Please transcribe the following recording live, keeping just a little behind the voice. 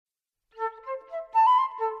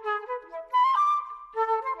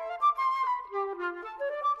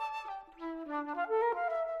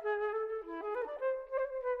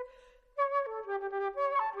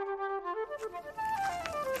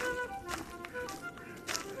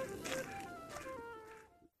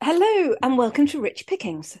Hello and welcome to Rich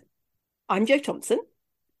Pickings. I'm Jo Thompson.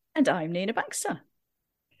 And I'm Nina Baxter.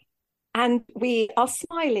 And we are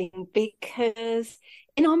smiling because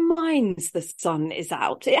in our minds the sun is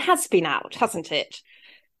out. It has been out, hasn't it?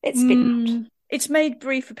 It's been out. It's made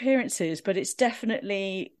brief appearances, but it's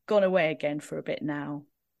definitely gone away again for a bit now.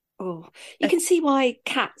 Oh, you can see why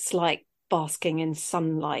cats like basking in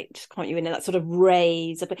sunlight, can't you? In that sort of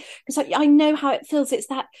rays. Because I know how it feels. It's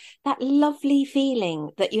that lovely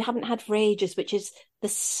feeling that you haven't had for ages, which is the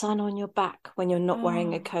sun on your back when you're not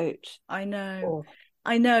wearing a coat. I know. Oh.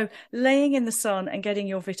 I know. Laying in the sun and getting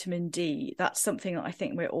your vitamin D, that's something that I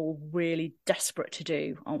think we're all really desperate to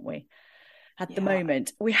do, aren't we? At the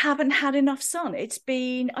moment. We haven't had enough sun.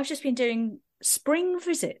 I've just been doing spring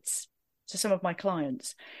visits to some of my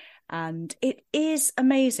clients. And it is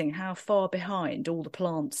amazing how far behind all the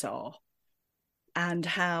plants are and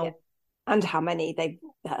how many they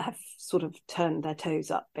have sort of turned their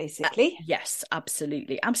toes up, basically. Yes,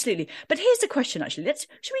 absolutely. But here's a question, actually.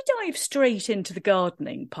 Should we dive straight into the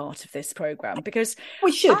gardening part of this programme? Because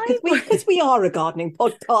we should, because we are a gardening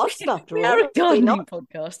podcast, after all. We are a gardening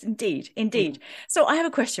podcast, indeed. So I have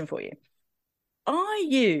a question for you. Are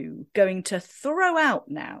you going to throw out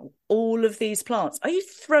now all of these plants? Are you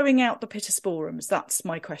throwing out the pittosporums? That's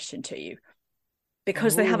my question to you.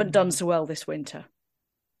 Because they haven't done so well this winter.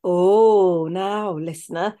 Oh, now,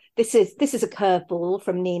 listener, this is a curveball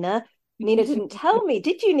from Nina. Nina didn't tell me,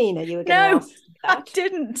 did you, Nina? You were going to ask that. I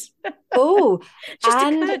didn't. Oh, just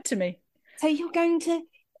occurred to me. So you're going to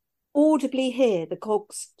audibly hear the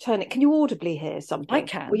cogs turning. Can you audibly hear something? I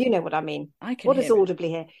can. Well, you know what I mean. I can. What does audibly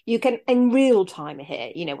hear? You can in real time hear.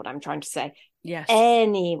 You know what I'm trying to say. Yes.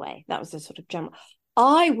 Anyway, that was a sort of general.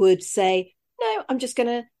 I would say no. I'm just going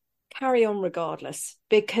to carry on regardless,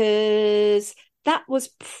 because that was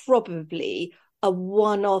probably a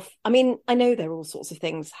one-off. I mean, I know there are all sorts of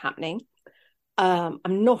things happening. I'm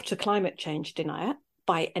not a climate change denier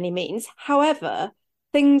by any means. However,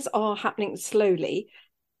 things are happening slowly.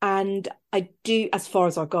 And I do, as far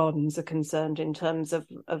as our gardens are concerned, in terms of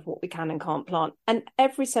what we can and can't plant. And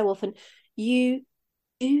every so often, you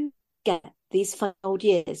do get these fun old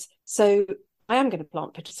years. So I am going to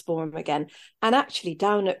plant pittosporum again. And actually,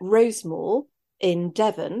 down at Rosemoor in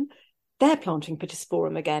Devon, they're planting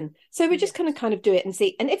pittosporum again. So we're just going to kind of do it and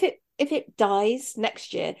see. And if it dies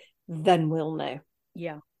next year, then we'll know.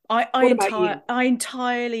 Yeah. I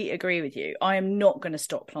entirely agree with you. I am not going to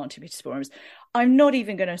stop planting pittosporums. I'm not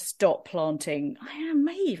even going to stop planting. I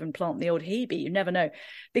may even plant the old Hebe. You never know.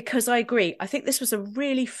 Because I agree. I think this was a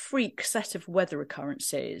really freak set of weather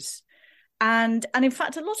occurrences. And in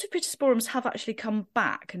fact, a lot of pittosporums have actually come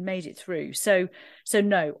back and made it through. So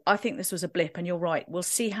no, I think this was a blip. And you're right. We'll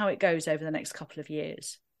see how it goes over the next couple of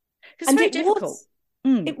years. It's very difficult.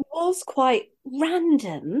 It was quite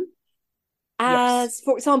random. As,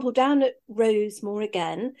 for example, down at Rosemoor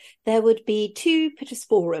again, there would be two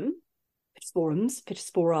pittospora,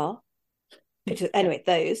 anyway,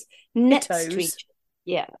 those next to each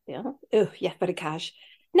better cash,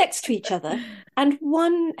 next to each other, and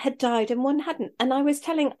one had died and one hadn't. And I was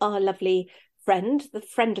telling our lovely friend, the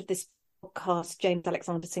friend of this podcast, James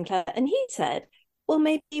Alexander Sinclair, and he said, well,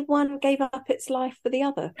 maybe one gave up its life for the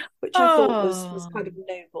other, which I thought was kind of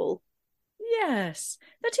noble. Yes,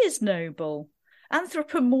 that is noble.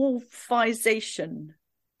 Anthropomorphization.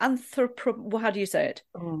 How do you say it?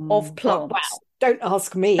 Of plants. Wow. Don't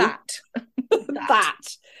ask me. That.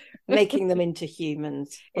 Making them into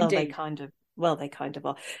humans. Well, Indeed. they kind of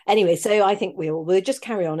are. Anyway, so I think we'll just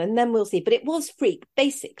carry on and then we'll see. But it was freak.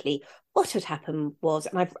 Basically, what had happened was,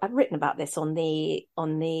 and I've written about this on the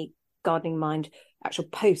Gardening Mind actual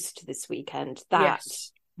post this weekend. No,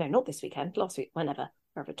 not this weekend, last week, wherever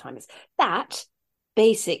time is. That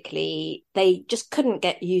basically they just couldn't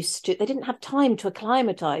get used to. They didn't have time to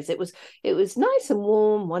acclimatize. It was nice and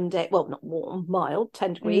warm one day. Well, not warm, mild,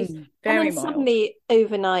 10 degrees. Very and then mild. Suddenly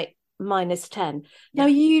overnight -10. Now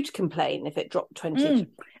you'd complain if it dropped 20.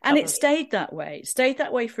 And it stayed that way. It stayed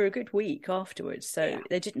that way for a good week afterwards. So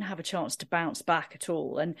they didn't have a chance to bounce back at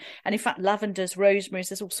all. And in fact, lavenders, rosemaries,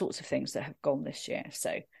 there's all sorts of things that have gone this year.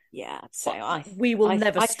 So we will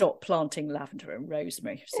never stop planting lavender and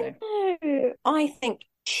rosemary. So I think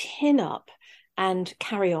chin up and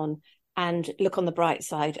carry on and look on the bright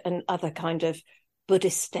side, and other kind of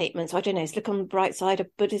Buddhist statements. I don't know. Look on the bright side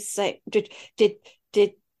of Buddhist say did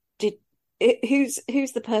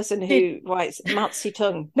who's the person who writes Mao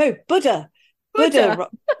Zedong? No, Buddha.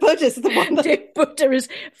 Buddha's the one that... Buddha is,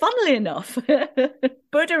 funnily enough,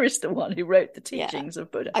 Buddha is the one who wrote the teachings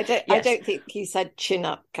of Buddha. I don't think he said chin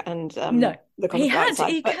up and no. Look on the bright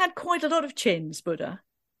side. He had quite a lot of chins, Buddha.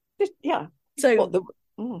 Yeah. So what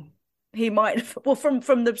He might have, well, from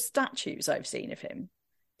the statues I've seen of him.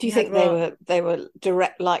 Do you think they were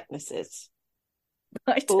direct likenesses?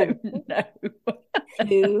 I don't know.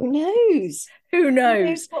 Who knows? Who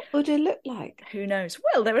knows what Buddha looked like? Who knows?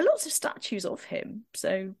 Well, there are lots of statues of him,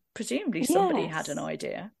 so presumably somebody had an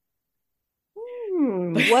idea.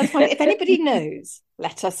 Worth finding. If anybody knows,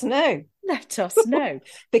 let us know. Let us know.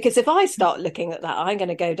 Because if I start looking at that, I'm going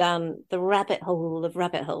to go down the rabbit hole of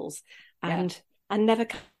rabbit holes and never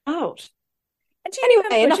come out. And do you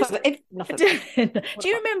anyway, enough of it. Do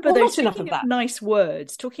you remember those nice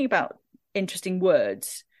words, talking about interesting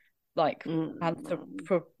words like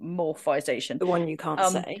anthropomorphization? The one you can't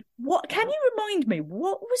say. What can you remind me?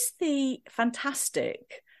 What was the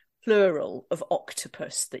fantastic plural of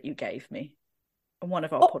octopus that you gave me on one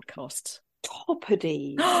of our podcasts?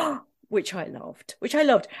 Octopodes. Which I loved.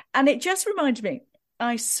 And it just reminded me,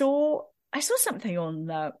 I saw something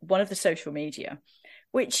on one of the social media,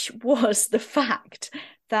 which was the fact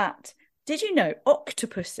that, did you know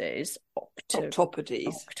octopuses,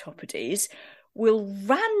 octopodes, will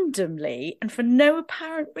randomly and for no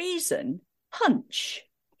apparent reason punch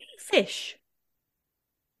fish?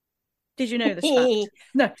 Did you know this fact?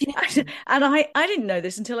 No. And I didn't know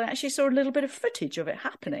this until I actually saw a little bit of footage of it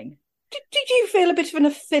happening. Did you feel a bit of an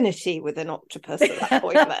affinity with an octopus at that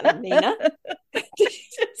point then, Nina?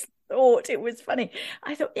 Just thought it was funny.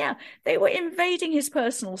 I thought, yeah, they were invading his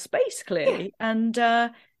personal space, clearly, and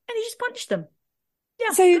he just punched them.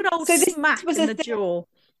 Yeah, so, good old smack in the jaw.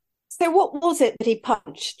 So what was it that he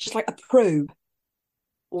punched? Just like a probe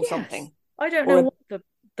or something? I don't know what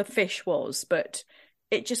the fish was, but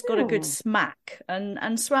it just got a good smack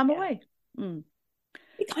and swam away. Mm.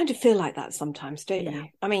 You kind of feel like that sometimes, don't you?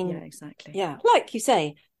 I mean, yeah, exactly. Yeah, like you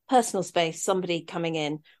say, personal space, somebody coming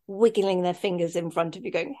in, wiggling their fingers in front of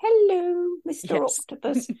you, going, "Hello, Mr.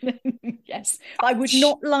 Octopus." Yes, I would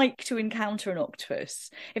not like to encounter an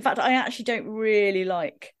octopus. In fact, I actually don't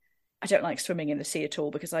like swimming in the sea at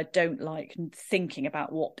all because I don't like thinking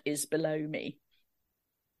about what is below me.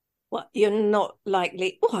 Well, you're not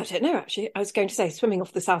likely. Oh, I don't know, actually. I was going to say, swimming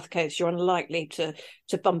off the south coast, you're unlikely to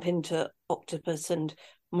bump into octopus and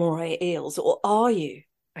moray eels, or are you?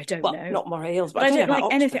 I don't know. Not moray eels, but I don't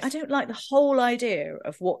like anything. I don't like the whole idea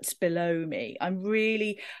of what's below me.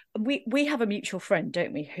 We have a mutual friend,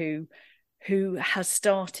 don't we, who has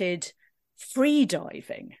started free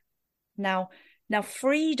diving. Now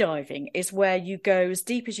free diving is where you go as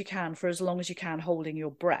deep as you can for as long as you can, holding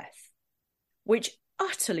your breath, which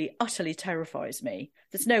utterly terrifies me.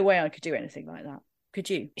 There's no way I could do anything like that. Could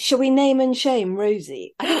you? Shall we name and shame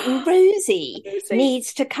Rosie? I think Rosie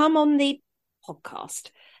needs to come on the podcast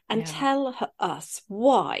and tell us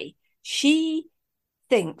why she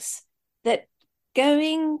thinks that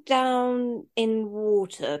going down in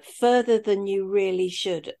water further than you really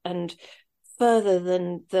should and further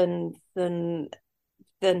than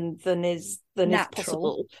is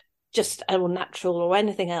possible, just or natural or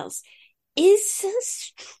anything else, is a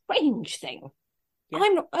strange thing. Yeah.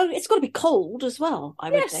 It's got to be cold as well, I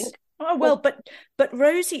would think. Oh well, but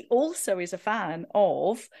Rosie also is a fan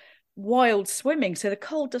of wild swimming, so the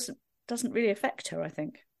cold doesn't really affect her, I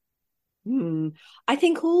think. I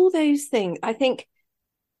think all those things. I think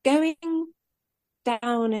going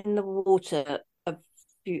down in the water,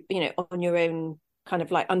 on your own, kind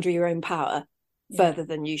of like under your own power, further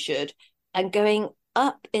than you should, and going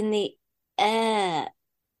up in the air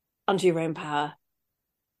under your own power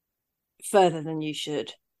further than you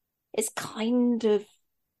should, it's kind of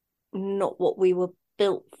not what we were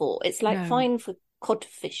built for. It's like fine for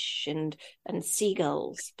codfish and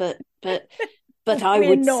seagulls, but I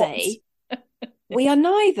would say we are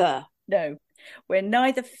neither. No, we're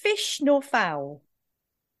neither fish nor fowl.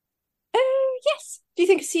 Oh yes. Do you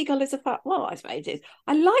think a seagull is a fowl? Well, I suppose it is.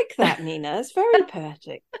 I like that, Nina. It's very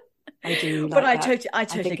poetic. I do, but I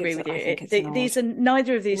totally agree with you. These are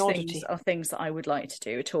neither of these things are things that I would like to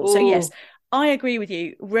do at all. Ooh. So yes, I agree with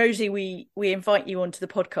you, Rosie. We invite you onto the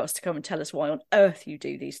podcast to come and tell us why on earth you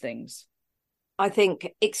do these things. I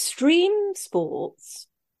think extreme sports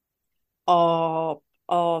are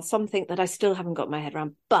something that I still haven't got my head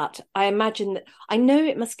around. But I imagine that I know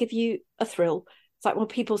it must give you a thrill. It's like when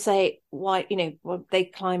people say why they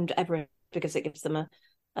climbed Everest because it gives them a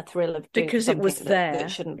thrill of doing because it was there. That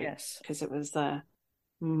shouldn't be, because it was there.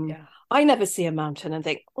 Yeah. I never see a mountain and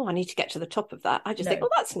think, oh, I need to get to the top of that. I just think, oh,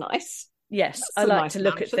 that's nice. Yes, I like to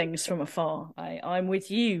look at things from afar. I'm with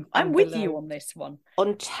you. I'm with you on this one.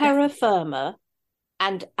 On terra firma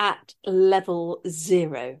and at level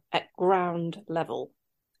 0, at ground level.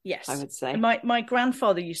 Yes, I would say. My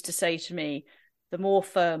grandfather used to say to me, the more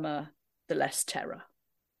firmer, the less terror.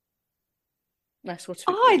 That's what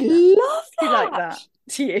I love that. Do you like that?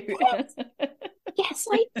 Do you? Yes, yes,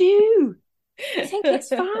 I do. I think it's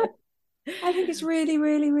fab. I think it's really,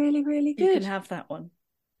 really, really, really good. You can have that one.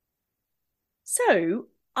 So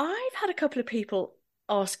I've had a couple of people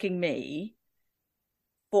asking me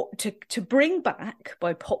to bring back,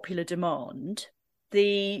 by popular demand,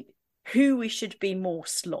 the who we should be more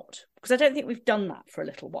slot, because I don't think we've done that for a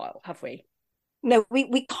little while, have we? No,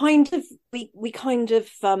 we kind of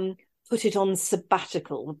put it on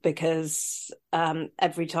sabbatical because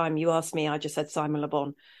every time you asked me, I just said Simon Le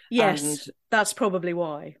Bon. Yes, and that's probably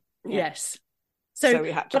why. Yeah. Yes. So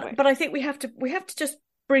we had to but I think we have to just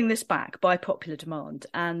bring this back by popular demand.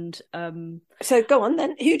 And so go on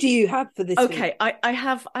then. Who do you have for this week? Okay, I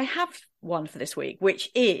have one for this week, which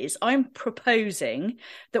is I'm proposing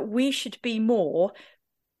that we should be more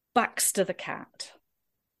Baxter the cat.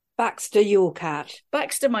 Baxter, your cat.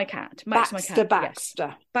 Baxter, my cat. Max, Baxter, my cat.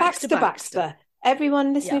 Baxter. Yes. Baxter.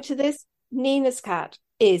 Everyone listening to this, Nina's cat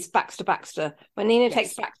is Baxter Baxter. When Nina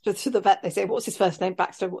takes Baxter to the vet, they say, what's his first name?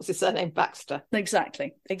 Baxter. What's his surname? Baxter.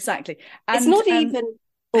 Exactly. And, it's not even...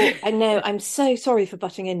 Oh, I know. I'm so sorry for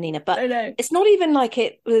butting in, Nina, but it's not even like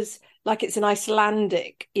it was like it's an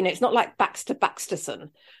Icelandic. It's not like Baxter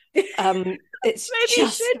Baxterson. It's maybe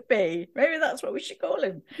it should be. Maybe that's what we should call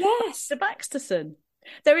him. Yes, Baxter Baxterson.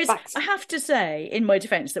 There is. Baxter. I have to say, in my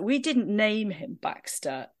defence, that we didn't name him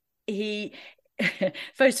Baxter. So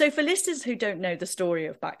for listeners who don't know the story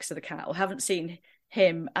of Baxter the cat or haven't seen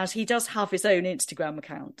him, as he does have his own Instagram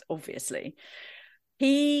account, obviously.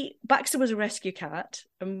 Baxter was a rescue cat,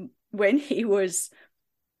 and when he was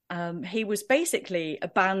basically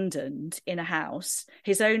abandoned in a house.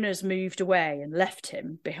 His owners moved away and left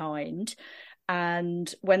him behind.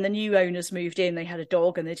 And when the new owners moved in, they had a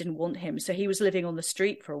dog and they didn't want him. So he was living on the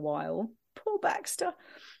street for a while. Poor Baxter.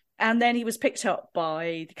 And then he was picked up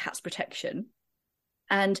by the Cats Protection.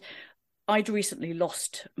 And I'd recently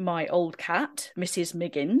lost my old cat, Mrs.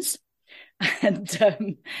 Miggins. And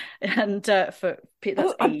for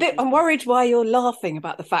I'm worried why you're laughing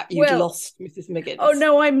about the fact you'd lost Mrs. Miggins. Oh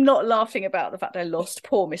no, I'm not laughing about the fact I lost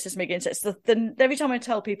poor Mrs. Miggins. It's every time I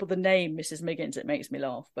tell people the name Mrs. Miggins, it makes me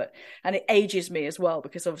laugh, and it ages me as well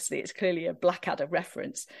because obviously it's clearly a Blackadder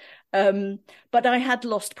reference. But I had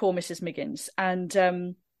lost poor Mrs. Miggins, and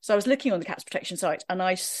so I was looking on the Cats Protection site and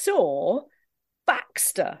I saw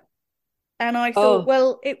Baxter. And I thought,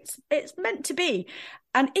 well, it's meant to be.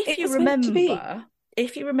 And if you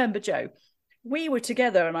remember, Jo, we were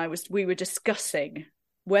together and we were discussing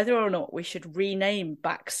whether or not we should rename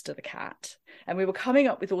Baxter the cat. And we were coming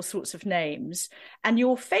up with all sorts of names. And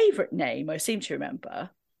your favourite name, I seem to remember,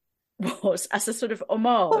 was as a sort of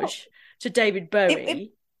homage to David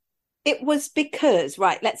Bowie. It was because,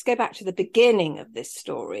 right, let's go back to the beginning of this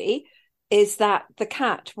story, is that the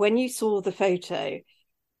cat, when you saw the photo,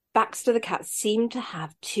 Baxter the cat seemed to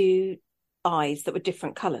have two eyes that were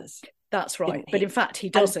different colours. That's right. But in fact, he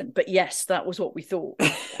doesn't. But yes, that was what we thought.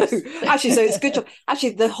 Actually, so it's good job.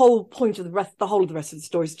 Actually, the whole point of the whole of the rest of the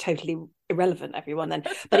story is totally irrelevant, everyone, then.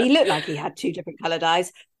 But he looked like he had two different coloured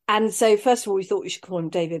eyes. And so, first of all, we thought we should call him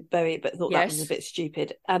David Bowie, but thought that was a bit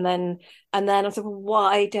stupid. And then I said, well,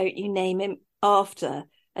 why don't you name him after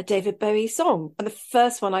a David Bowie song? And the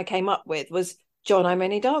first one I came up with was John, I'm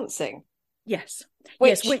Only Dancing. Yes.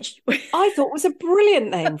 Which I thought was a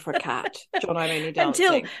brilliant name for a cat, John, I'm Only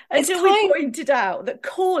Dancing. Until we pointed out that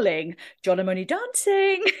calling John, I'm Only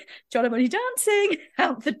Dancing, John, I'm Only Dancing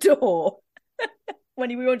out the door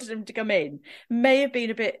when we wanted him to come in may have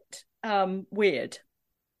been a bit weird.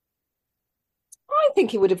 I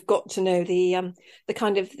think he would have got to know the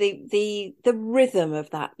kind of the rhythm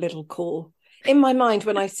of that little call. In my mind,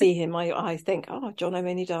 when I see him, I think, "Oh, John, I'm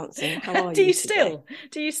Only Dancing. How are you?" Do you still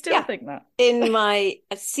think that? I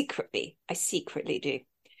secretly do.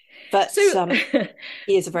 But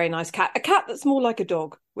he is a very nice cat. A cat that's more like a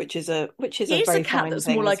dog, which is a very cat that's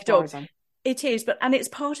more like a dog. It is, and it's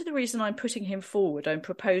part of the reason I'm putting him forward. I'm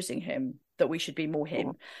proposing him that we should be more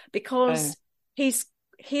him because he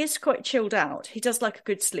is quite chilled out. He does like a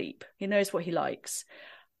good sleep. He knows what he likes,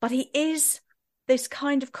 but he is this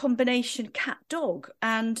kind of combination cat dog,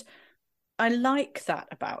 and I like that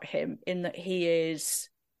about him in that he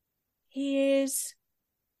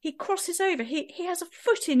crosses over. He has a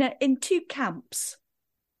foot in two camps.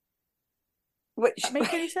 Which that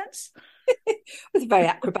make any sense? It was very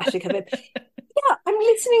acrobatic of him. Yeah, I'm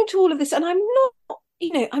listening to all of this, and I'm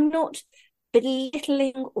not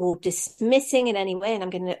belittling or dismissing in any way, and I'm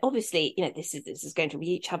going to obviously, this is going to, we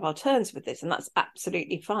each have our turns with this, and that's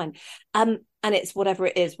absolutely fine. And it's whatever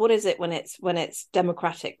it is. What is it when it's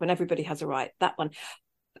democratic, when everybody has a right? That one.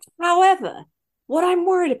 However, What I'm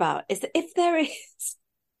worried about is that if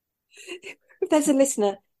there's a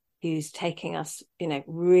listener who's taking us,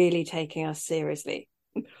 really taking us seriously,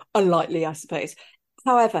 unlikely, I suppose.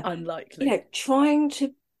 However, unlikely, trying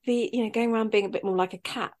to be, going around being a bit more like a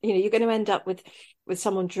cat, you're going to end up with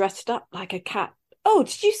someone dressed up like a cat. Oh,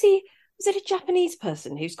 did you see, was it a Japanese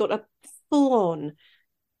person who's got a full-on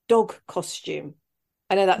dog costume?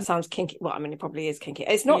 I know that sounds kinky. Well, I mean, it probably is kinky.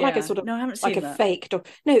 It's not like a sort of no, I haven't seen that. fake dog.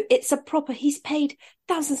 No, it's a proper. He's paid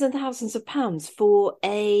thousands and thousands of pounds for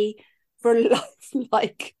a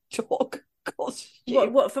lifelike dog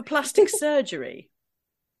costume. What for plastic surgery?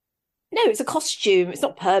 No, it's a costume. It's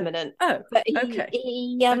not permanent. Oh, but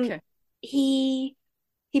okay. He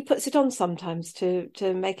puts it on sometimes to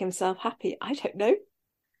make himself happy. I don't know.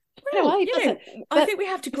 Well, I think we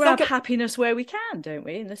have to grab happiness where we can, don't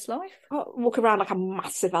we, in this life? Walk around like a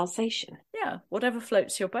massive Alsatian. Yeah, whatever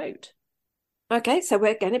floats your boat. Okay, so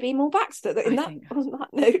we're going to be more Baxter. On that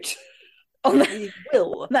note,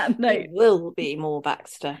 we will be more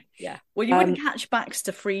Baxter. Yeah. Well, you wouldn't catch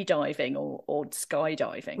Baxter free diving or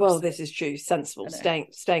skydiving. Well, this is true. Sensible,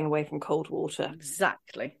 staying away from cold water.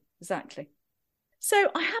 Exactly.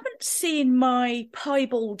 So I haven't seen my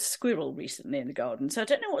piebald squirrel recently in the garden, so I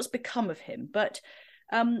don't know what's become of him. But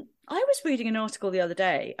I was reading an article the other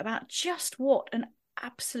day about just what an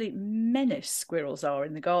absolute menace squirrels are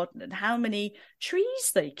in the garden and how many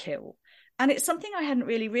trees they kill. And it's something I hadn't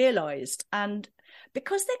really realised. And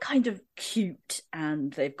because they're kind of cute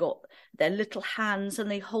and they've got their little hands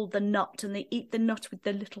and they hold the nut and they eat the nut with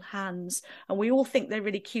their little hands, and we all think they're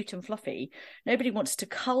really cute and fluffy, nobody wants to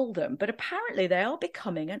cull them, but apparently they are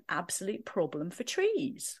becoming an absolute problem for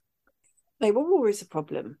trees. They were always a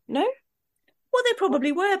problem, no? Well, they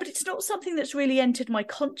probably were, but it's not something that's really entered my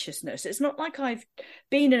consciousness. It's not like I've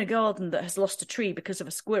been in a garden that has lost a tree because of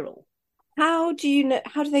a squirrel. How do you know?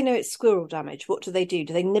 How do they know it's squirrel damage? What do they do?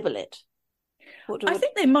 Do they nibble it? I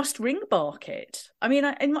think they must ring bark it. I mean,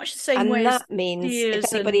 in much the same way. And that means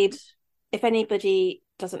if anybody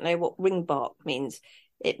doesn't know what ring bark means,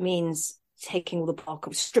 it means taking all the bark,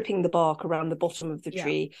 stripping the bark around the bottom of the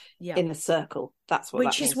tree in a circle. That's what that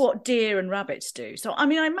means. Which is what deer and rabbits do. So, I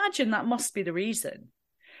mean, I imagine that must be the reason.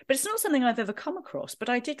 But it's not something I've ever come across. But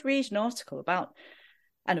I did read an article about,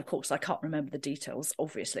 and of course I can't remember the details,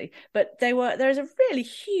 obviously, but there's a really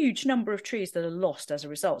huge number of trees that are lost as a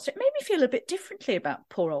result. So it made me feel a bit differently about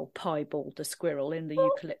poor old Piebald the squirrel in the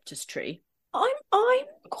eucalyptus tree. I'm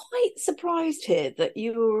quite surprised here that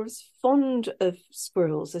you're as fond of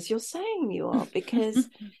squirrels as you're saying you are, because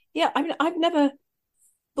I mean, I've never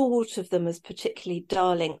thought of them as particularly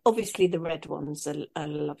darling. Obviously the red ones are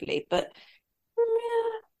lovely, but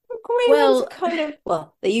grey ones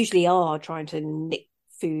are they usually are trying to nick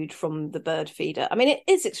food from the bird feeder. I mean, it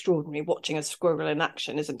is extraordinary watching a squirrel in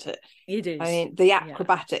action, isn't it? It is. I mean, the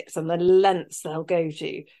acrobatics and the lengths they'll go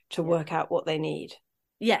to work out what they need.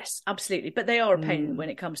 Yes, absolutely. But they are a pain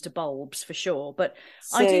when it comes to bulbs, for sure. But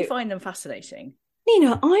I do find them fascinating.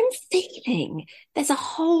 Nina, I'm feeling there's a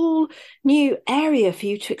whole new area for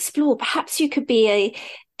you to explore. Perhaps you could be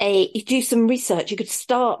you do some research. You could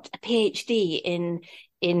start a PhD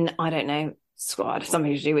in I don't know,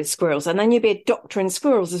 something to do with squirrels, and then you'd be a doctor in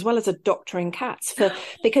squirrels as well as a doctor in cats,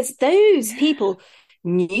 because those people,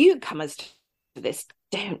 newcomers to this,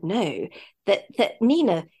 don't know that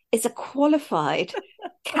Nina is a qualified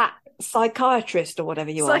cat psychiatrist or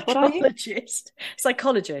whatever you are. Psychologist.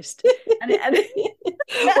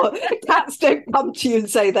 Well, cats don't come to you and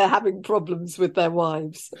say they're having problems with their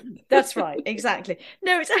wives. That's right, exactly.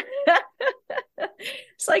 No, it's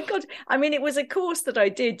psychology. I mean, it was a course that I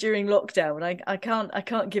did during lockdown. I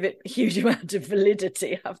can't give it a huge amount of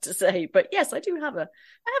validity, I have to say. But yes, I have a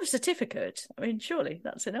certificate. I mean, surely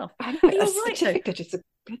that's enough. I know, a certificate is a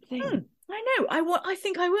good thing. I know. I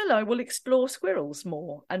think I will. I will explore squirrels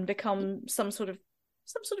more and become some sort of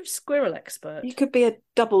squirrel expert. You could be a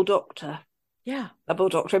double doctor. Yeah. Double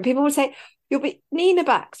doctor. And people would say, you'll be Nina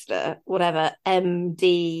Baxter, whatever,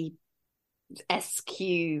 MD,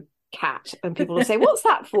 SQ cat. And people will say, what's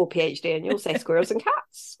that for, PhD? And you'll say squirrels and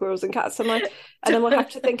cats. And then we'll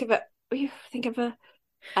have to think of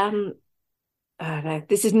I don't know.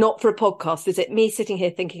 This is not for a podcast, is it? Me sitting here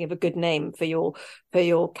thinking of a good name for your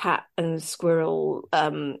cat and squirrel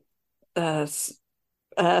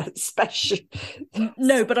special.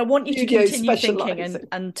 No, but I want you to continue thinking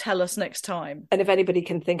and tell us next time. And if anybody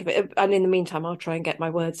can think of it, and in the meantime, I'll try and get my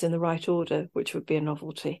words in the right order, which would be a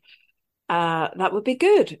novelty. That would be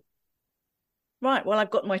good. Right. Well, I've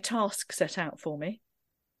got my task set out for me.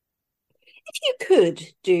 If you could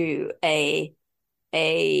do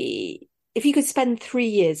if you could spend 3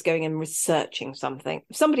 years going and researching something,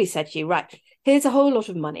 if somebody said to you, right, here's a whole lot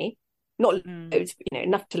of money, not Mm. loads,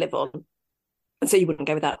 enough to live on. And so you wouldn't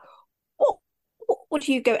go with that. What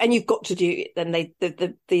do you go? And you've got to do, then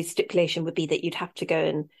the stipulation would be that you'd have to go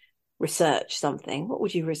and research something. What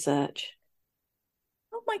would you research?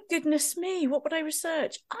 Oh my goodness me, what would I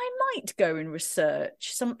research? I might go and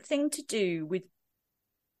research something to do with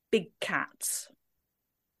big cats.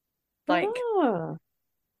 Like,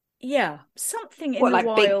 yeah, something in what, the like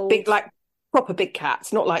wild. big, like proper big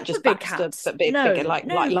cats, not like just big Baxter, cats, but bigger, like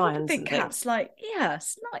lions big and cats, things. like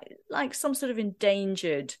like some sort of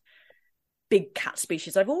endangered big cat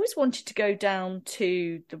species. I've always wanted to go down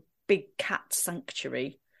to the big cat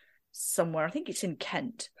sanctuary somewhere. I think it's in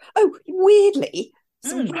Kent. Oh, weirdly,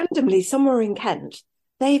 randomly somewhere in Kent,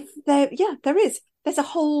 there is. There's a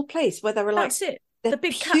whole place where there are That's like it. The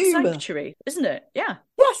big cat sanctuary, isn't it? Yeah.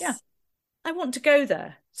 Yes. Yeah. I want to go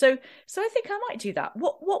there. So I think I might do that.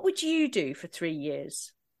 What would you do for 3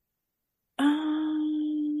 years? I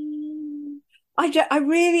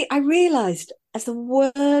realised as the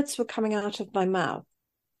words were coming out of my mouth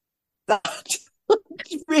that I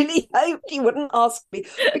really hoped you wouldn't ask me,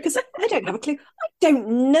 because I don't have a clue. I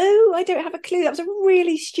don't know. I don't have a clue. That was a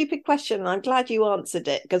really stupid question, and I'm glad you answered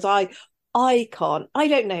it, because I can't. I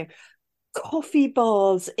don't know. Coffee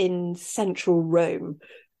bars in central Rome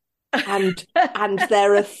and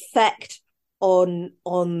their effect on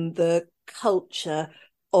the culture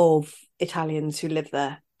of Italians who live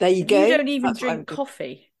there. There you go. You don't even drink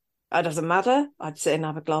coffee. It doesn't matter. I'd sit and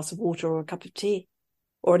have a glass of water or a cup of tea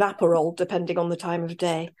or an Aperol, depending on the time of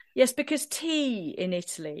day. Yes, because tea in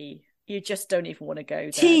Italy, you just don't even want to go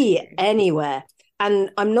there. Tea anywhere.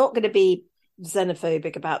 And I'm not going to be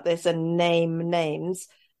xenophobic about this and name names,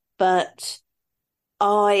 but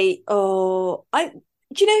I'm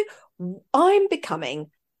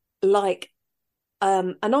becoming like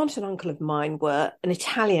an aunt and uncle of mine were, an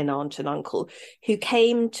Italian aunt and uncle who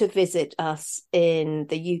came to visit us in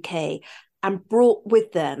the UK and brought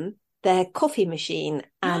with them their coffee machine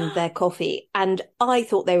and their coffee. And I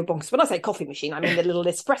thought they were bonkers. When I say coffee machine, I mean the little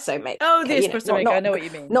espresso maker. Oh, the espresso maker. I know what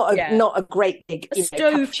you mean. Not a great big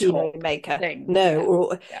cappuccino maker. Thing.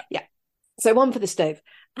 No. Yeah. So one for the stove.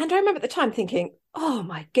 And I remember at the time thinking, oh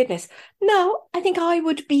my goodness, no, I think I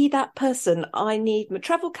would be that person. I need my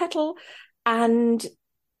travel kettle and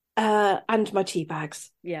my tea bags.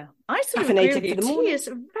 Yeah, I sort of agree with you. Tea is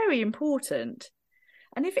very important,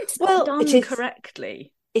 and if it's not done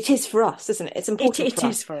correctly, it is for us, isn't it? It's important. It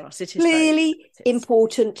is for us. It is clearly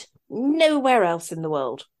important. Nowhere else in the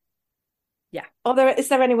world. Yeah. Is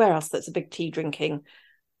there anywhere else that's a big tea drinking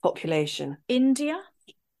population? India.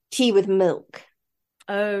 Tea with milk.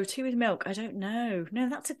 Oh, tea with milk. I don't know. No,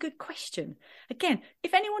 that's a good question. Again,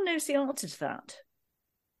 if anyone knows the answer to that,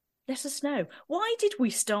 let us know. Why did we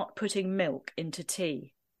start putting milk into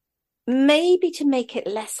tea? Maybe to make it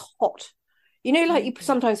less hot. Like you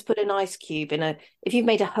sometimes put an ice cube if you've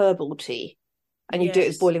made a herbal tea and you do it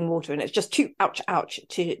with boiling water and it's just too ouch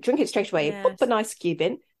to drink it straight away. Yes. Put an ice cube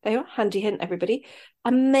in. There you are, handy hint, everybody.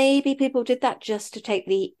 And maybe people did that just to take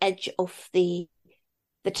the edge off the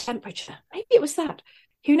temperature. Maybe it was that.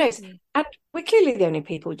 Who knows? And we're clearly the only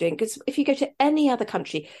people doing, because if you go to any other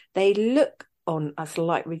country, they look on us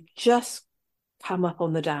like we've just come up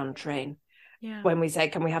on the down train. Yeah. When we say,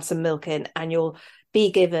 can we have some milk in? And you'll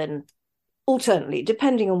be given, alternately,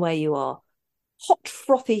 depending on where you are, hot,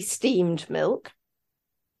 frothy, steamed milk,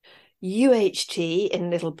 UHT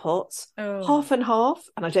in little pots, half and half,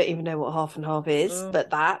 and I don't even know what half and half is,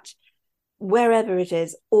 but that, wherever it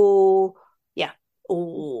is, or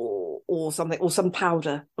something, or some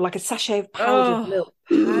powder, like a sachet of powdered milk.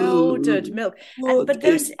 Powdered milk. But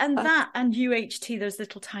those and UHT, those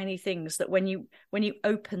little tiny things that when you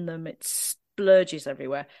open them, it splurges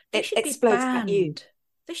everywhere. It explodes at you.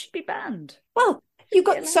 They should be banned. Well, you've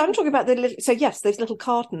got. So I'm talking about the little. So yes, those little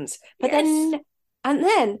cartons. But then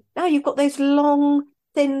now you've got those long,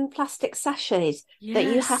 thin plastic sachets that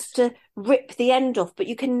you have to rip the end off, but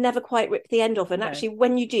you can never quite rip the end off. And actually,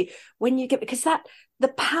 when you get, because the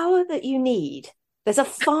power that you need, there's a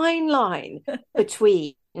fine line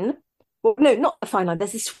between. Well, no, not a fine line.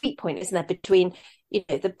 There's a sweet point, isn't there, between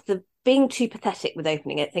the being too pathetic with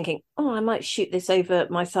opening it, thinking, oh, I might shoot this over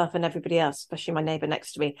myself and everybody else, especially my neighbour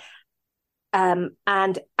next to me,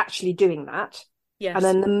 and actually doing that. Yes. And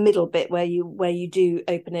then the middle bit where you do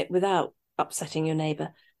open it without upsetting your neighbour,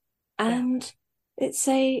 and they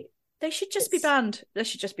should just be banned. They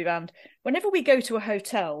should just be banned. Whenever we go to a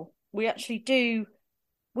hotel, we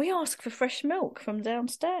ask for fresh milk from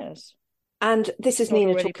downstairs. And this is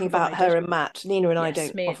Nina talking about her and Matt. Nina and I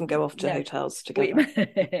don't often go off to hotels together.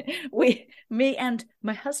 Me and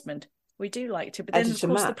my husband, We do like to. But then, editor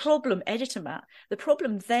of course, Matt. the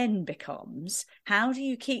problem then becomes, how do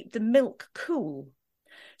you keep the milk cool?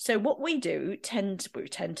 So what we tend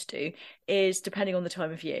to do is, depending on the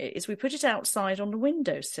time of year, is we put it outside on the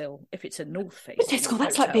windowsill if it's a north-facing Windowsill,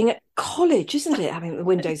 that's hotel. like being at college, isn't it? Having the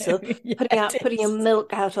windowsill, Yeah, putting your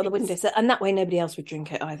milk out on the windowsill, and that way nobody else would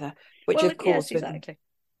drink it either. Which, of course, yes, exactly.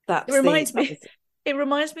 It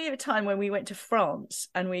reminds me of a time when we went to France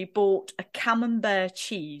and we bought a camembert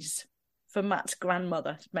cheese for Matt's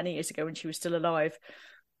grandmother many years ago when she was still alive.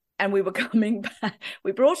 And we were coming back.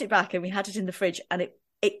 We brought it back and we had it in the fridge, and it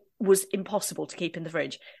was impossible to keep in the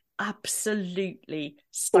fridge. Absolutely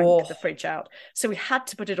stank the fridge out. So we had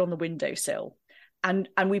to put it on the windowsill, and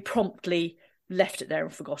we promptly left it there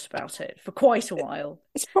and forgot about it for quite a while.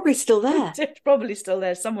 It's probably still there. It's probably still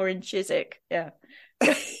there somewhere in Chiswick. Yeah.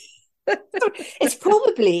 It's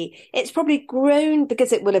probably grown,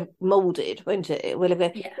 because it will have molded, won't it? It will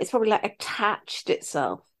have. Yeah. It's probably like attached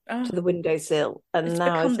itself to the windowsill, and it's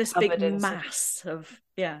now become it's this big mass of.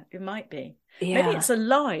 Yeah, it might be. Yeah. Maybe it's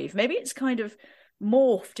alive. Maybe it's kind of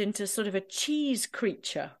morphed into sort of a cheese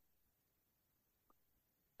creature,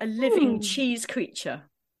 a living cheese creature.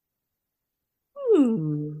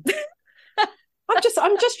 I'm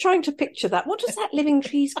just trying to picture that. What does that living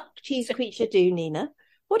cheese creature do, Nina?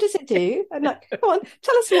 What does it do? And come on,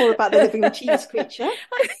 tell us more about the living cheese creature.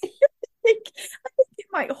 I think it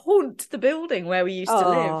might haunt the building where we used to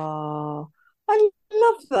live. Oh, I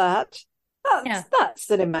love that. That's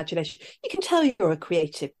an imagination. You can tell you're a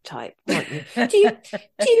creative type, aren't you? Do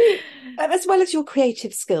you, as well as your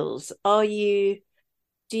creative skills, do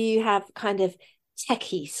you have kind of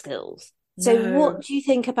techie skills? So what do you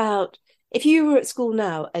think about, if you were at school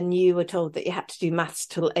now and you were told that you had to do maths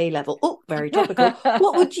till A level? Oh, very topical.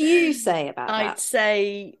 What would you say about that? I'd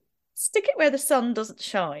say stick it where the sun doesn't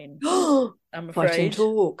shine. I'm afraid. Fighting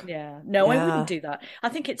talk. Yeah. No, I wouldn't do that. I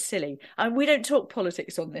think it's silly. We don't talk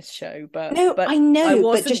politics on this show, but I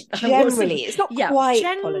know, but just generally, it's not quite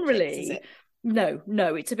generally, politics, is it? No,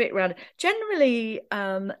 it's a bit round. Generally,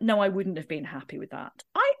 no, I wouldn't have been happy with that.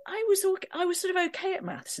 I was sort of okay at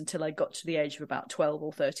maths until I got to the age of about 12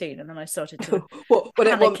 or 13, and then I started to when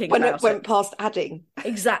it went past adding.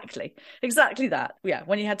 Exactly that. Yeah,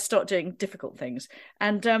 when you had to start doing difficult things,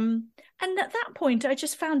 and at that point, I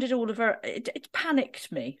just found it all it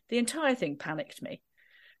panicked me. The entire thing panicked me.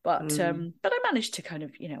 But I managed to kind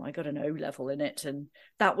of, I got an O level in it, and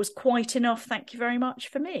that was quite enough. Thank you very much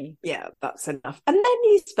for me. Yeah, that's enough. And then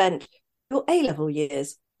you spent your A level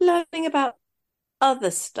years learning about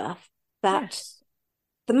other stuff that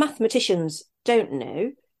the mathematicians don't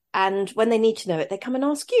know, and when they need to know it, they come and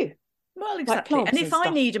ask you. Well, exactly. Like, and if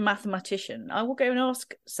I need a mathematician, I will go and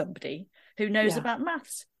ask somebody who knows about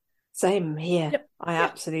maths. Same here. Yep. I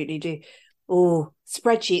absolutely do. Oh,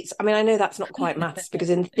 spreadsheets. I mean, I know that's not quite maths,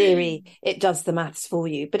 because in theory it does the maths for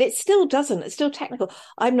you, but it still doesn't. It's still technical.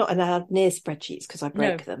 I'm not allowed near spreadsheets because I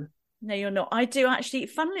break them. No, you're not. I do actually,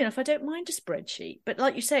 funnily enough, I don't mind a spreadsheet, but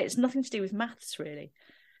like you say, it's nothing to do with maths, really.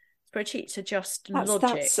 Spreadsheets are just logic.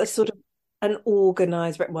 That's a sort of an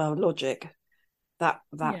organised, logic. That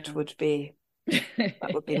would be...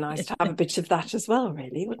 that would be nice to have a bit of that as well,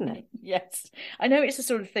 really, wouldn't it? Yes. I know it's the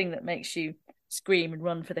sort of thing that makes you scream and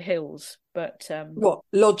run for the hills, but what,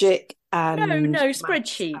 logic and no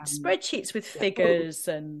spreadsheets with figures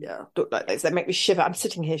and look like those. They make me shiver. I'm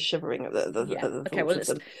sitting here shivering at the okay, well,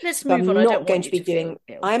 let's move on. I'm not going to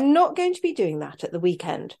be doing that at the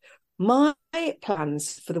weekend. My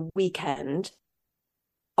plans for the weekend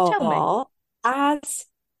are as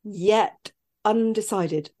yet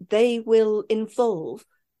undecided. They will involve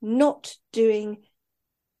not doing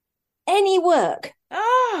any work.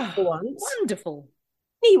 For once. Wonderful.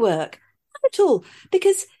 Any work at all,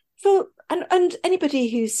 because and anybody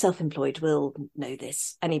who's self-employed will know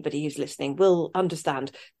this. Anybody who's listening will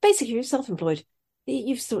understand. Basically, you're self-employed.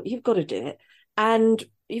 You've got to do it, and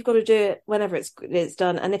you've got to do it whenever it's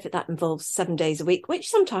done. And if that involves 7 days a week, which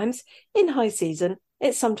sometimes in high season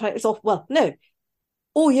it's off. Well, no,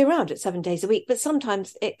 all year round it's 7 days a week, but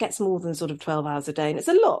sometimes it gets more than sort of 12 hours a day, and it's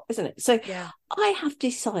a lot, isn't it? So I have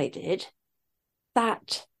decided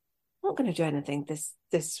that I'm not going to do anything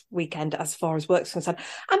this weekend as far as work's concerned,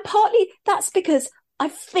 and partly that's because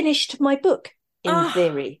I've finished my book. In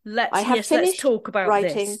theory, let's talk about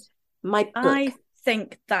writing my book. I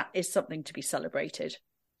think that is something to be celebrated.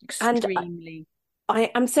 Extremely. And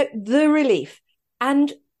I am so the relief.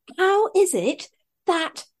 And how is it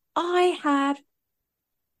that I have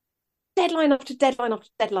deadline after deadline after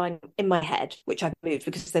deadline in my head, which I've moved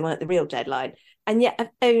because they weren't the real deadline. And yet I've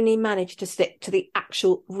only managed to stick to the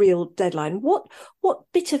actual real deadline. What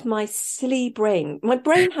bit of my silly brain, my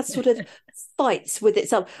brain has sort of fights with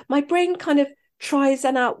itself. My brain kind of tries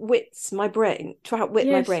and outwits my brain to outwit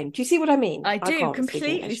my brain. Do you see what I mean? I do can't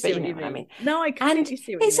completely English, see what you mean. I mean. No, I completely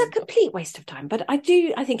see what you mean. It's a complete waste of time. But I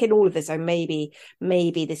think in all of this, maybe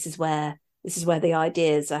this is where the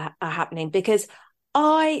ideas are happening, because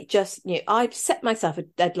I just knew I'd set myself a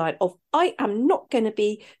deadline of I am not going to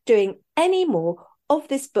be doing any more of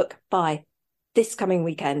this book by this coming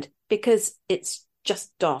weekend, because it's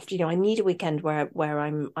just daft. I need a weekend where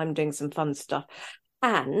I'm doing some fun stuff.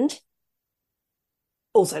 And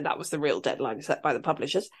also, that was the real deadline set by the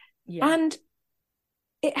publishers. Yeah. And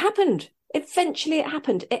it happened. Eventually it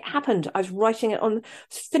happened. I was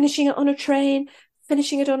finishing it on a train,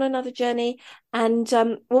 finishing it on another journey. And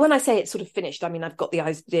when I say it's sort of finished, I mean, I've got the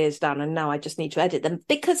ideas down and now I just need to edit them.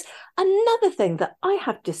 Because another thing that I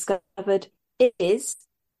have discovered is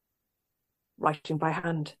writing by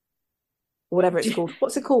hand, whatever it's called.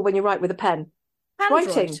 What's it called when you write with a pen?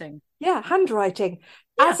 Handwriting. Yeah, handwriting.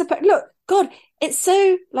 Yeah. Look, God, it's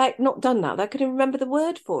so not done now that I couldn't remember the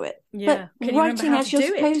word for it. Yeah. But writing as you're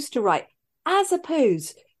supposed to write, as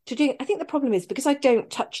opposed to doing. I think the problem is because I don't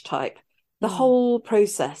touch type, the whole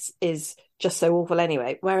process is just so awful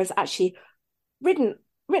anyway. Whereas actually written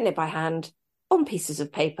it by hand on pieces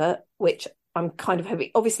of paper, which I'm kind of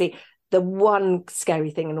hoping. Obviously, the one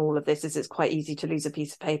scary thing in all of this is it's quite easy to lose a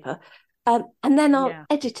piece of paper. And then I'll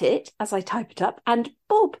edit it as I type it up, and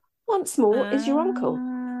Bob, once more, is your uncle.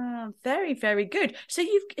 Very, very good. So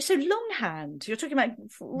longhand. You're talking about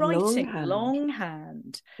writing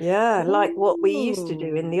longhand. Yeah, like what we used to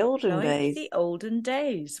do in the olden days. The olden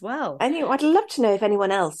days. Well, anyway, I'd love to know if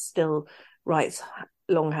anyone else still writes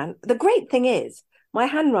longhand. The great thing is my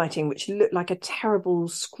handwriting, which looked like a terrible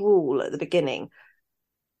scrawl at the beginning.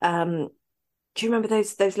 Do you remember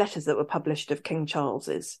those letters that were published of King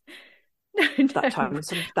Charles's? That time,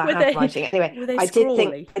 sort of that handwriting. Anyway, I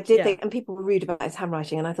did think, and people were rude about his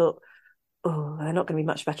handwriting, and I thought, oh, they're not going to be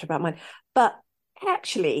much better about mine. But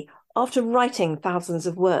actually, after writing thousands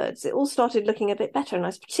of words, it all started looking a bit better, and I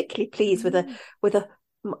was particularly pleased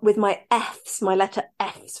with my Fs, my letter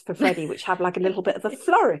Fs for Freddie, which have like a little bit of a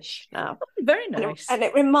flourish now. Very nice. And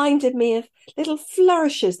it reminded me of little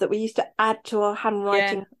flourishes that we used to add to our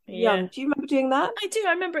handwriting young. Do you remember doing that? I do.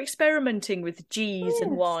 I remember experimenting with Gs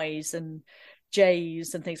and Ys and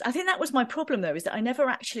Js and things. I think that was my problem, though, is that I never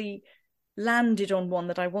actually landed on one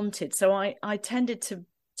that I wanted. So I tended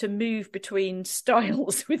to move between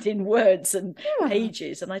styles within words and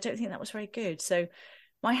pages, and I don't think that was very good. So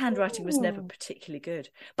my handwriting was never particularly good.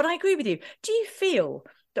 But I agree with you. Do you feel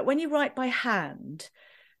that when you write by hand,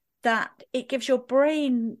 that it gives your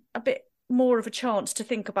brain a bit more of a chance to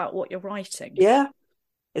think about what you're writing? Yeah.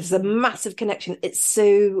 It's a massive connection. It's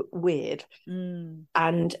so weird. And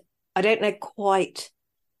I don't know quite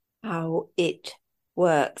how it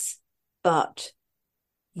works, but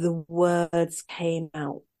the words came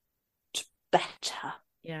out better.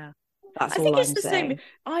 Yeah. That's all I'm saying.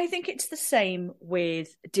 I think it's the same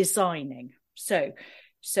with designing. So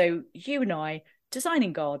you and I,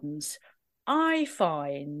 designing gardens, I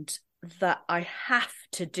find that I have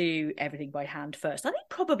to do everything by hand first. I think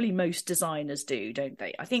probably most designers do, don't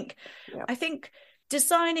they? I think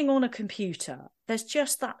designing on a computer, there's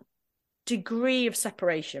just that degree of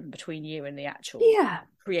separation between you and the actual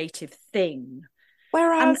creative thing.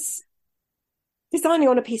 Whereas designing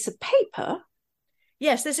on a piece of paper,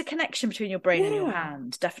 yes, there's a connection between your brain and your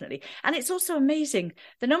hand, definitely. And it's also amazing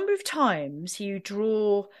the number of times you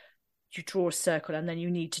draw a circle and then you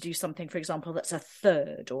need to do something, for example, that's a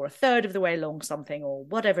third of the way along something, or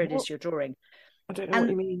whatever it is you're drawing. I don't know what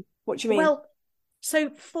you mean. What do you mean? Well, so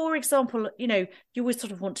for example, you always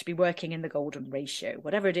sort of want to be working in the golden ratio,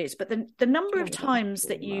 whatever it is. But the number of times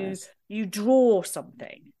that you draw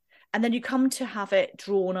something and then you come to have it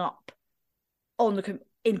drawn up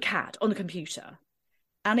in CAD on the computer,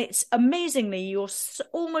 and it's amazingly you're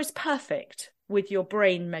almost perfect with your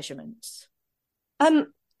brain measurements.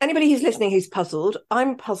 Anybody who's listening who's puzzled,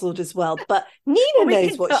 I'm puzzled as well. But Nina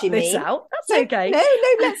knows what she means. That's okay. No,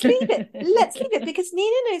 let's leave it. Let's leave it, because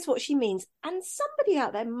Nina knows what she means, and somebody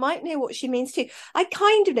out there might know what she means too. I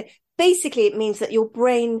kind of know. Basically, it means that you're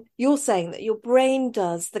saying that your brain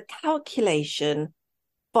does the calculation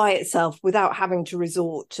by itself without having to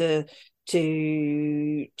resort to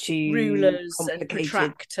rulers and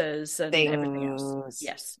protractors and everything else.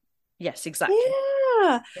 Yes, exactly.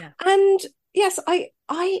 Yeah. And yes,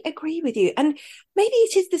 I agree with you. And maybe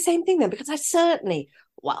it is the same thing then, because I certainly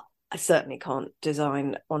can't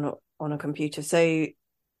design on on a computer. So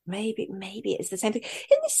maybe it's the same thing.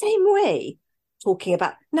 In the same way,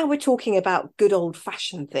 we're talking about good old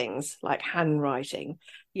fashioned things like handwriting,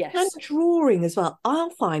 yes, and drawing as well. I'll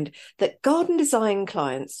find that my garden design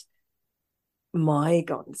clients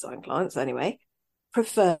anyway,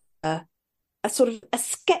 prefer a sort of a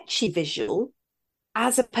sketchy visual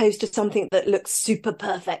as opposed to something that looks super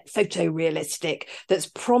perfect, photorealistic, that's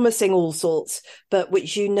promising all sorts, but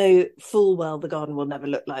which full well the garden will never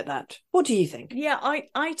look like that. What do you think? Yeah,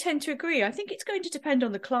 I tend to agree. I think it's going to depend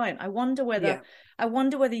on the client. I wonder whether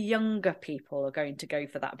younger people are going to go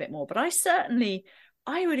for that a bit more. But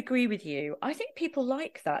I would agree with you. I think people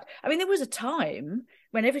like that. I mean, there was a time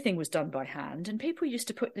when everything was done by hand and people used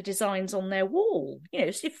to put the designs on their wall,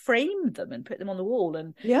 just frame them and put them on the wall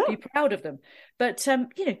and be proud of them. But,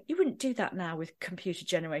 you wouldn't do that now with computer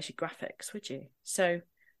generated graphics, would you? So,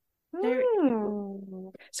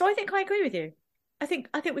 so I think I agree with you. I think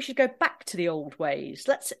we should go back to the old ways.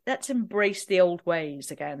 Let's embrace the old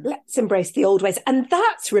ways again. Let's embrace the old ways. And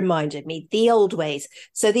that's reminded me, The Old Ways.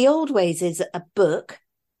 So The Old Ways is a book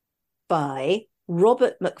by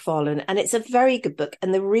Robert Macfarlane, and it's a very good book.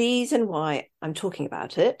 And the reason why I'm talking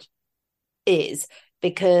about it is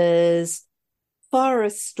because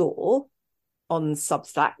Farah Store on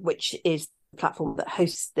Substack, which is the platform that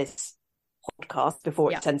hosts this podcast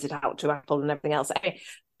before it sends it out to Apple and everything else.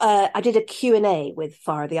 I did a Q&A with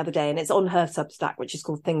Farah the other day, and it's on her Substack, which is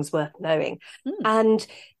called Things Worth Knowing. And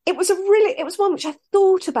it was one which I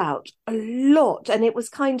thought about a lot. And it was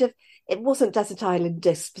it wasn't Desert Island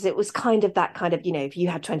Discs. It was kind of that kind of, if you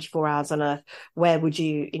had 24 hours on Earth, where would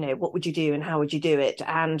you, what would you do and how would you do it?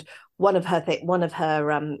 And one of her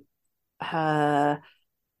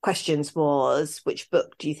questions was, which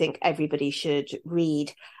book do you think everybody should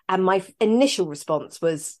read? And my initial response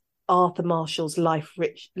was Arthur Marshall's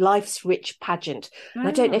Life's Rich Pageant. And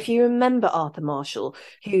I don't know if you remember Arthur Marshall,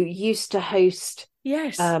 who used to host.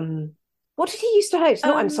 Yes. What did he used to host?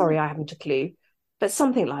 I'm sorry, I haven't a clue, but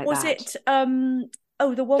something like was that. Was it?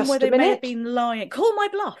 The one where they may have been lying. Call My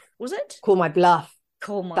Bluff, was it? Call My Bluff.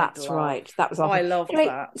 That's right. That was Arthur. I love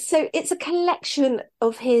that. So it's a collection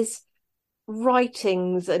of his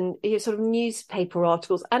writings and sort of newspaper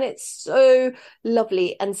articles, and it's so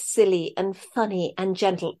lovely and silly and funny and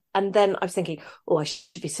gentle. And then I was thinking, I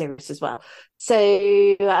should be serious as well. So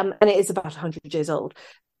and it is about 100 years old.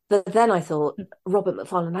 But then I thought, Robert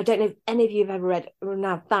Macfarlane, I don't know if any of you have ever read,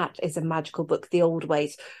 now that is a magical book, The Old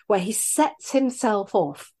Ways, where he sets himself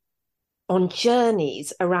off on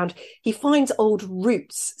journeys around. He finds old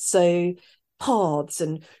routes, so paths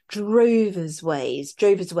and drovers' ways.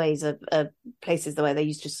 Drovers' ways are places where they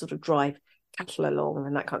used to sort of drive cattle along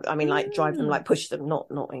and that kind of, like drive them, like push them, not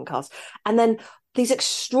in cars. And then these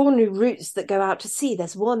extraordinary routes that go out to sea.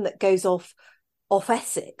 There's one that goes off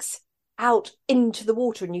Essex out into the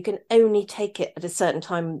water, and you can only take it at a certain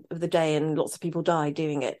time of the day, and lots of people die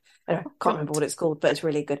doing it. I can't remember what it's called, but it's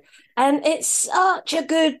really good. And it's such a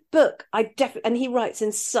good book. And he writes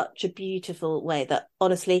in such a beautiful way that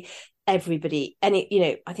honestly, everybody,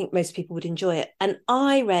 I think most people would enjoy it. And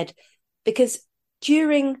I read, because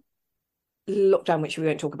during lockdown, which we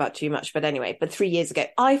won't talk about too much, but 3 years ago,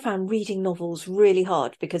 I found reading novels really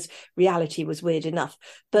hard because reality was weird enough.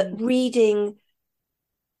 But reading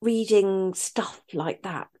stuff like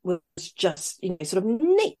that was just, sort of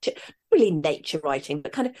nature writing,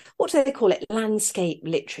 but kind of, what do they call it? Landscape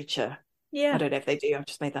literature. Yeah. I don't know if they do. I've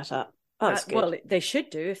just made that up. That's good. Well, they should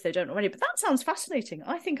do if they don't already, but that sounds fascinating.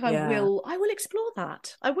 I think I will explore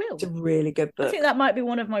that. I will. It's a really good book. I think that might be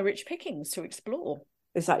one of my rich pickings to explore.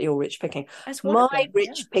 Is that your rich picking? My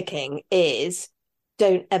rich picking is,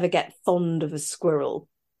 don't ever get fond of a squirrel,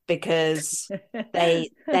 because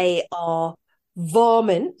they are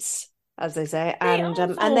varmints, as they say, and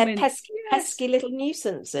they're pesky little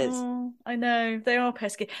nuisances. I know, they are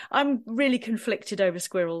pesky. I'm really conflicted over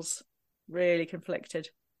squirrels. Really conflicted.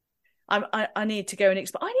 I need to go and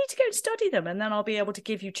I need to go and study them, and then I'll be able to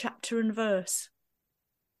give you chapter and verse.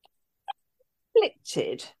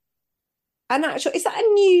 Conflicted. And actually, is that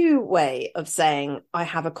a new way of saying I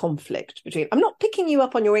have a conflict between? I'm not picking you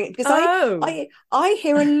up on your English, because I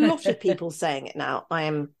hear a lot of people saying it now. I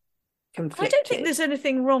am conflicted. I don't think there's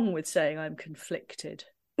anything wrong with saying I'm conflicted.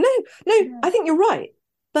 No, I think you're right.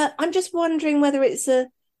 But I'm just wondering whether it's I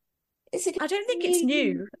don't think it's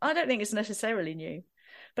new. I don't think it's necessarily new.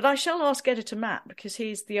 But I shall ask Editor Matt, because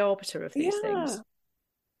he's the arbiter of these things.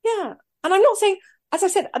 Yeah. And I'm not saying, as I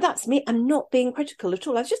said, that's me. I'm not being critical at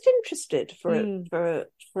all. I was just interested for a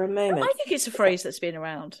moment. I think it's a phrase that's been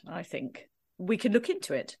around. I think we could look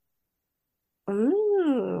into it.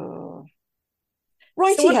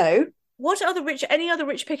 Righty-ho. What any other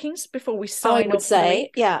rich pickings before we I sign would off for the say,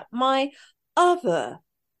 week? yeah, my other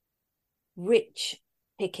rich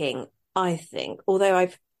picking, I think, although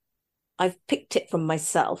I've picked it from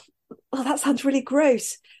myself. Oh, that sounds really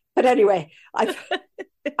gross. But anyway,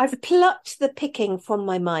 I've plucked the picking from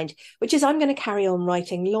my mind, which is I'm going to carry on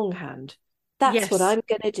writing longhand. That's what Yes. I'm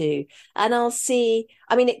going to do. And I'll see.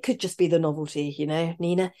 I mean, it could just be the novelty, you know,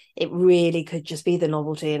 Nina. It really could just be the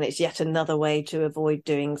novelty. And it's yet another way to avoid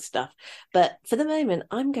doing stuff. But for the moment,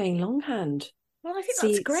 I'm going longhand. Well, I think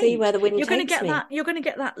that's See great. where the wind takes me. You're going to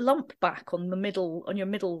get that lump back on your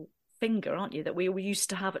middle finger, aren't you? That we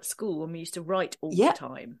used to have at school when we used to write all the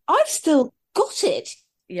time. I've still got it.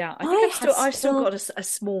 Yeah, I think I've still got a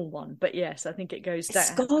small one, but yes, I think it goes down. It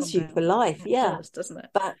scars you for life, yeah. It does, doesn't it?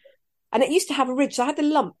 And it used to have a ridge. So I had the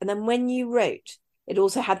lump, and then when you wrote, it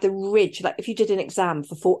also had the ridge. Like if you did an exam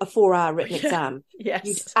for a 4-hour written exam, yes,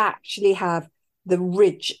 you'd actually have the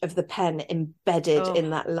ridge of the pen embedded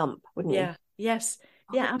in that lump, wouldn't you? Yes,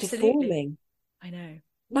 yeah, absolutely. Deforming. I know.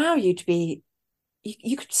 Now you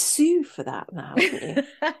could sue for that now, wouldn't you?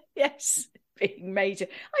 Yes, being major.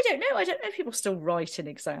 I don't know if people still write in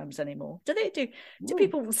exams anymore. Do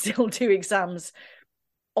people still do exams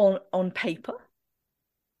on paper?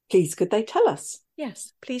 Please, could they tell us?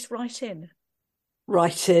 Yes, please write in.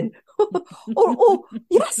 Write in. or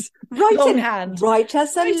yes, write longhand. In. Write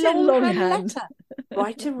us a longhand letter.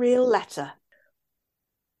 Write a real letter.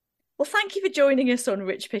 Well, thank you for joining us on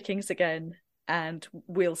Rich Pickings again, and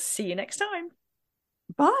we'll see you next time.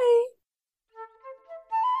 Bye.